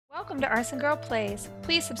welcome to Arsen Girl Plays.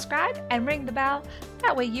 Please subscribe and ring the bell,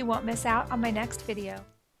 that way you won't miss out on my next video.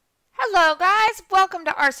 Hello guys, welcome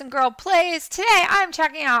to Arsen Girl Plays. Today I'm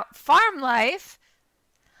checking out Farm Life.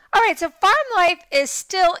 Alright, so Farm Life is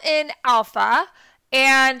still in alpha,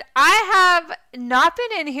 and I have not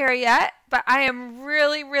been in here yet, but I am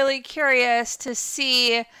really curious to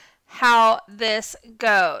see how this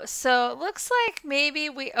goes. So it looks like maybe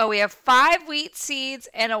we have 5 wheat seeds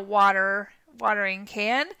and a watering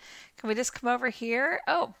can. Can we just come over here?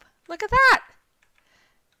 Oh, look at that.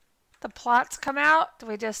 The plots come out. Do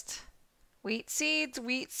we just wheat seeds,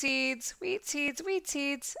 wheat seeds, wheat seeds, wheat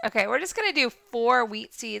seeds. Okay, we're just going to do 4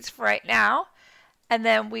 wheat seeds for right now, and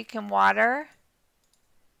then we can water.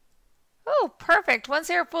 Oh, perfect. Once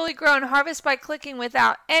they are fully grown, harvest by clicking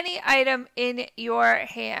without any item in your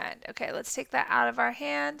hand. Okay, let's take that out of our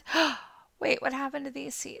hand. Wait, what happened to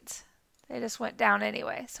these seeds? They just went down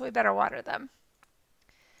anyway, so we better water them.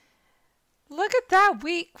 Look at that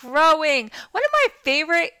wheat growing. One of my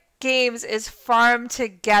favorite games is Farm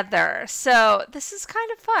Together. So this is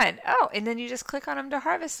kind of fun. Oh, and then you just click on them to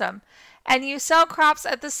harvest them. And you sell crops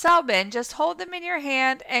at the sell bin. Just hold them in your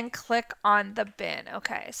hand and click on the bin.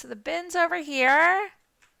 Okay, so the bin's over here.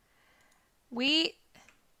 Wheat.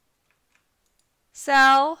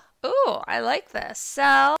 Sell. Ooh, I like this.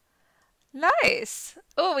 Sell. Nice.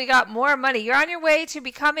 Oh, we got more money. You're on your way to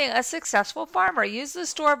becoming a successful farmer. Use the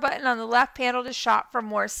store button on the left panel to shop for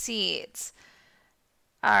more seeds.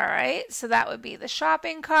 All right, so that would be the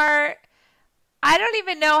shopping cart. I don't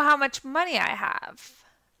even know how much money I have.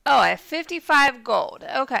 Oh, I have 55 gold.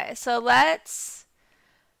 Okay, so let's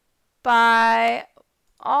buy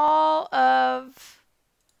all of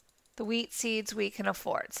the wheat seeds we can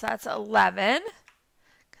afford. So that's 11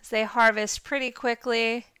 because they harvest pretty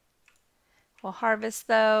quickly. We'll harvest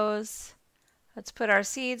those. Let's put our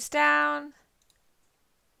seeds down.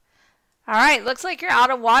 All right, looks like you're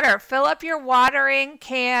out of water. Fill up your watering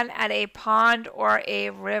can at a pond or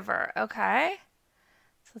a river. Okay.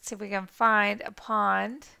 So let's see if we can find a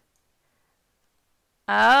pond.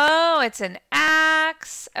 Oh, it's an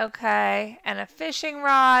axe. Okay. And a fishing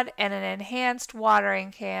rod and an enhanced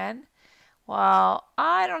watering can. Well,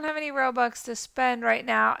 I don't have any Robux to spend right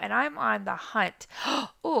now, and I'm on the hunt.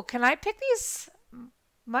 Oh, can I pick these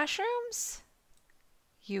mushrooms?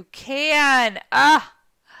 You can. Ah.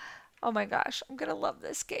 Oh my gosh, I'm going to love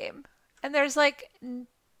this game. And there's like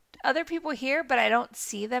other people here, but I don't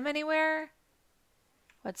see them anywhere.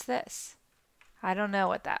 What's this? I don't know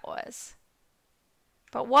what that was.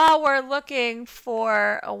 But while we're looking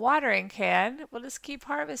for a watering can, we'll just keep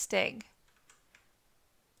harvesting.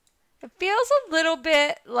 It feels a little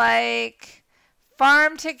bit like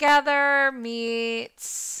Farm Together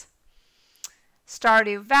meets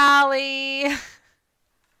Stardew Valley.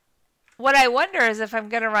 What I wonder is if I'm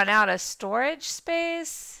going to run out of storage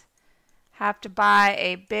space, have to buy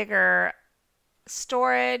a bigger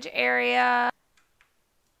storage area.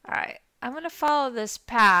 All right, I'm going to follow this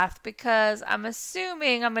path because I'm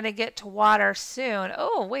assuming I'm going to get to water soon.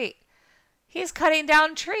 Oh, wait, he's cutting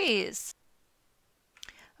down trees.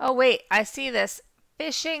 Oh, wait, I see this.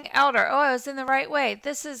 Fishing elder. Oh, I was in the right way.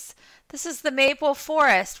 This is the maple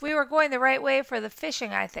forest. We were going the right way for the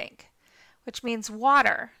fishing, I think, which means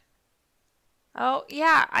water. Oh,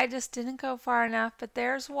 yeah, I just didn't go far enough, but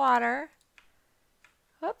there's water.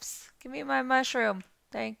 Whoops, give me my mushroom.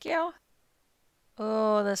 Thank you.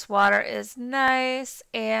 Oh, this water is nice.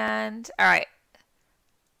 And, all right,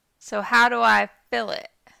 so how do I fill it?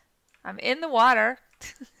 I'm in the water.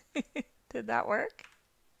 Did that work?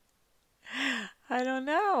 I don't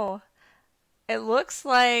know. It looks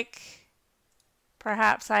like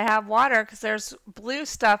perhaps I have water because there's blue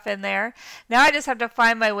stuff in there. Now I just have to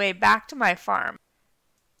find my way back to my farm.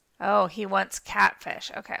 Oh, he wants catfish.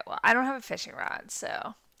 Okay, well, I don't have a fishing rod, so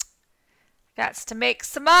I got to make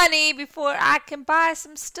some money before I can buy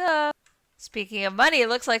some stuff. Speaking of money, it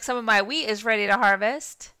looks like some of my wheat is ready to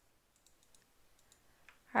harvest.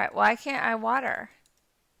 All right, why can't I water?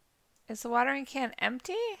 Is the watering can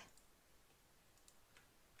empty?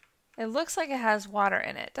 It looks like it has water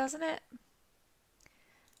in it, doesn't it?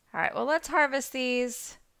 All right, well, let's harvest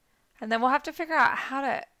these, and then we'll have to figure out how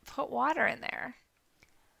to put water in there.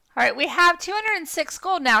 All right, we have 206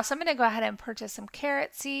 gold now, so I'm going to go ahead and purchase some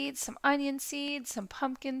carrot seeds, some onion seeds, some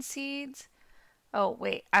pumpkin seeds. Oh,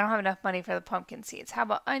 wait, I don't have enough money for the pumpkin seeds. How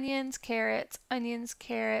about onions, carrots, onions,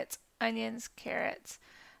 carrots, onions, carrots?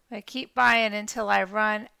 I'm going to keep buying until I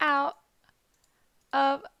run out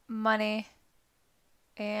of money,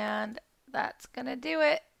 and that's going to do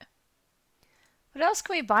it. What else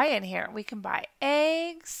can we buy in here? We can buy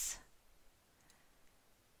eggs.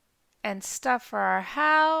 and stuff for our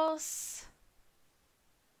house.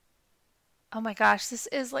 Oh my gosh, this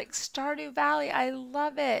is like Stardew Valley. I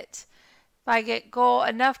love it. If I get gold,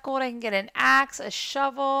 enough gold, I can get an axe, a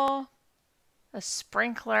shovel, a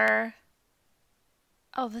sprinkler.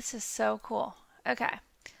 Oh, this is so cool. Okay,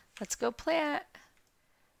 let's go plant.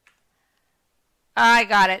 I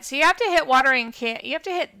got it. So you have to hit watering can. You have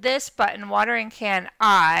to hit this button, watering can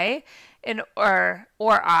I, or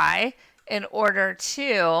I, in order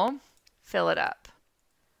to fill it up.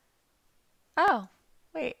 Oh,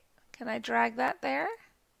 wait. Can I drag that there?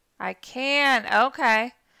 I can.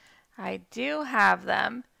 Okay. I do have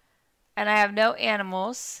them. And I have no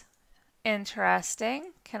animals.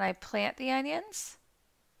 Interesting. Can I plant the onions?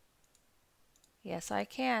 Yes, I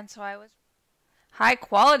can. So I was... High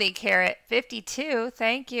quality carrot, 52.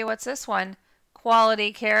 Thank you. What's this one?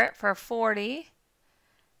 Quality carrot for 40.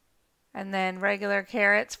 And then regular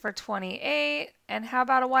carrots for 28. And how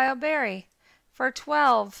about a wild berry for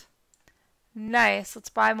 12? Nice. Let's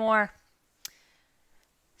buy more.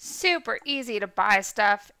 Super easy to buy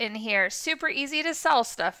stuff in here. Super easy to sell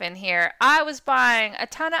stuff in here. I was buying a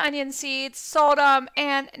ton of onion seeds, sold them,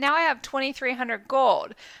 and now I have 2,300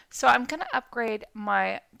 gold. So I'm going to upgrade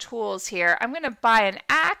my tools here. I'm going to buy an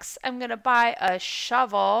axe. I'm going to buy a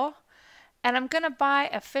shovel. And I'm going to buy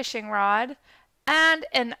a fishing rod and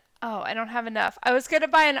an... Oh, I don't have enough. I was going to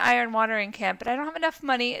buy an iron watering can, but I don't have enough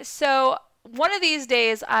money. So one of these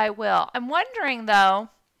days I will. I'm wondering, though...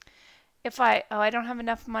 If I don't have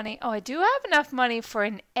enough money. Oh, I do have enough money for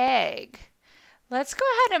an egg. Let's go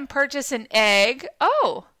ahead and purchase an egg.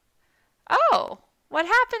 Oh, what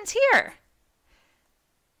happens here?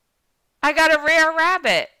 I got a rare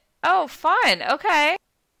rabbit. Oh, fun. Okay.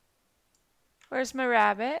 Where's my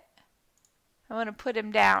rabbit? I want to put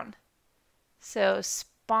him down. So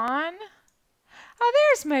spawn. Oh,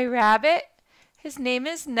 there's my rabbit. His name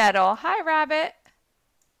is Nettle. Hi, rabbit.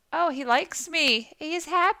 Oh, he likes me. He's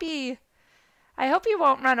happy. I hope he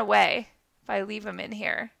won't run away if I leave him in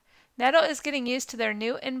here. Nettle is getting used to their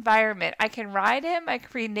new environment. I can ride him. I can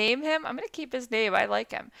rename him. I'm going to keep his name. I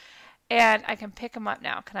like him. And I can pick him up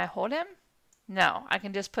now. Can I hold him? No. I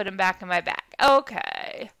can just put him back in my bag.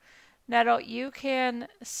 Okay. Nettle, you can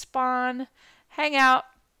spawn, hang out.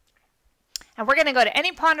 And we're going to go to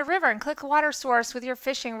any pond or river and click the water source with your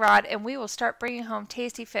fishing rod, and we will start bringing home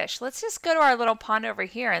tasty fish. Let's just go to our little pond over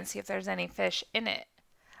here and see if there's any fish in it.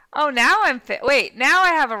 Oh, now I'm fit. Wait, now I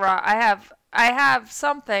have a rod. I have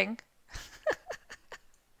something.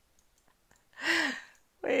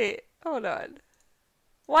 Wait, hold on.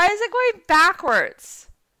 Why is it going backwards?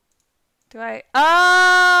 Do I? Oh,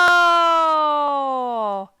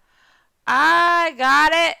 I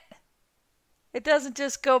got it. It doesn't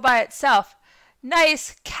just go by itself.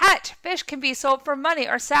 Nice catch. Fish can be sold for money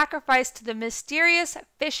or sacrificed to the mysterious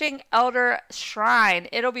fishing elder shrine.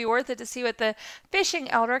 It'll be worth it to see what the fishing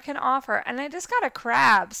elder can offer. And I just got a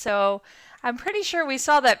crab, so I'm pretty sure we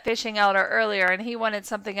saw that fishing elder earlier and he wanted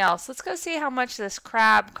something else. Let's go see how much this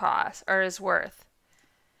crab costs or is worth.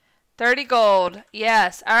 30 gold.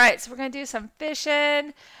 Yes. All right, so we're going to do some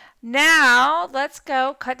fishing. Now, let's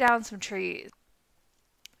go cut down some trees.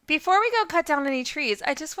 Before we go cut down any trees,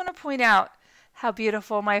 I just want to point out how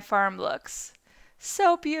beautiful my farm looks.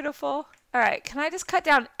 So beautiful. All right, can I just cut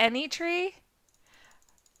down any tree?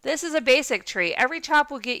 This is a basic tree. Every chop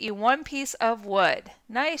will get you 1 piece of wood.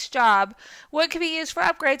 Nice job. Wood can be used for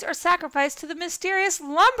upgrades or sacrificed to the mysterious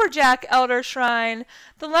lumberjack elder shrine.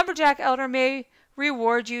 The lumberjack elder may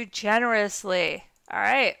reward you generously. All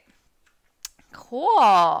right.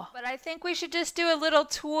 Cool. But I think we should just do a little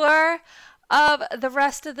tour of the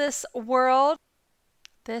rest of this world.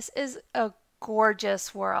 This is a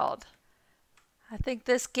gorgeous world. I think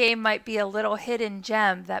this game might be a little hidden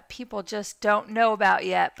gem that people just don't know about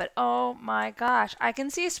yet, but oh my gosh, I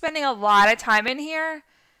can see spending a lot of time in here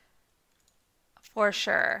for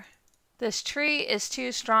sure. This tree is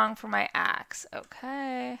too strong for my axe.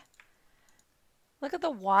 Okay. Look at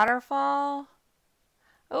the waterfall.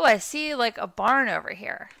 Oh, I see like a barn over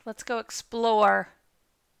here. Let's go explore.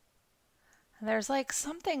 And there's like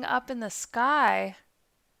something up in the sky.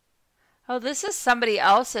 Oh, this is somebody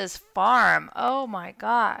else's farm. Oh my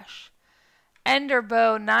gosh.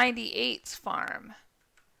 Enderbow 98's farm.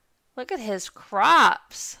 Look at his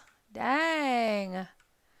crops. Dang.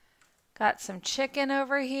 Got some chicken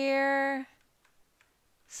over here.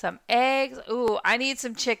 Some eggs. Ooh, I need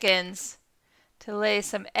some chickens to lay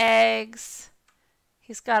some eggs.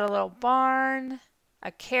 He's got a little barn.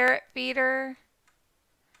 A carrot feeder.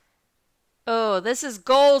 Oh, this is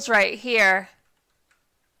goals right here.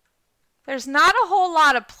 There's not a whole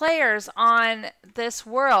lot of players on this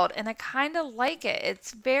world, and I kind of like it.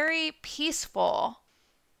 It's very peaceful.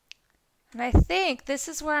 And I think this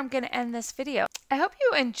is where I'm going to end this video. I hope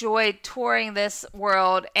you enjoyed touring this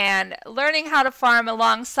world and learning how to farm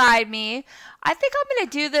alongside me. I think I'm going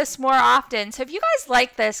to do this more often. So if you guys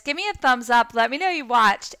like this, give me a thumbs up. Let me know you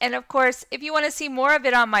watched. And of course, if you want to see more of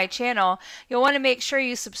it on my channel, you'll want to make sure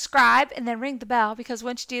you subscribe and then ring the bell, because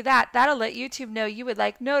once you do that, that'll let YouTube know you would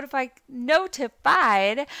like notified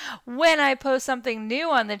when I post something new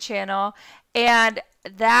on the channel. And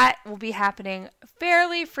that will be happening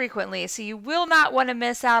fairly frequently, so you will not want to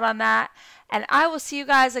miss out on that. And I will see you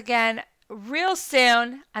guys again real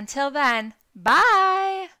soon. Until then,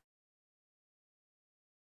 bye!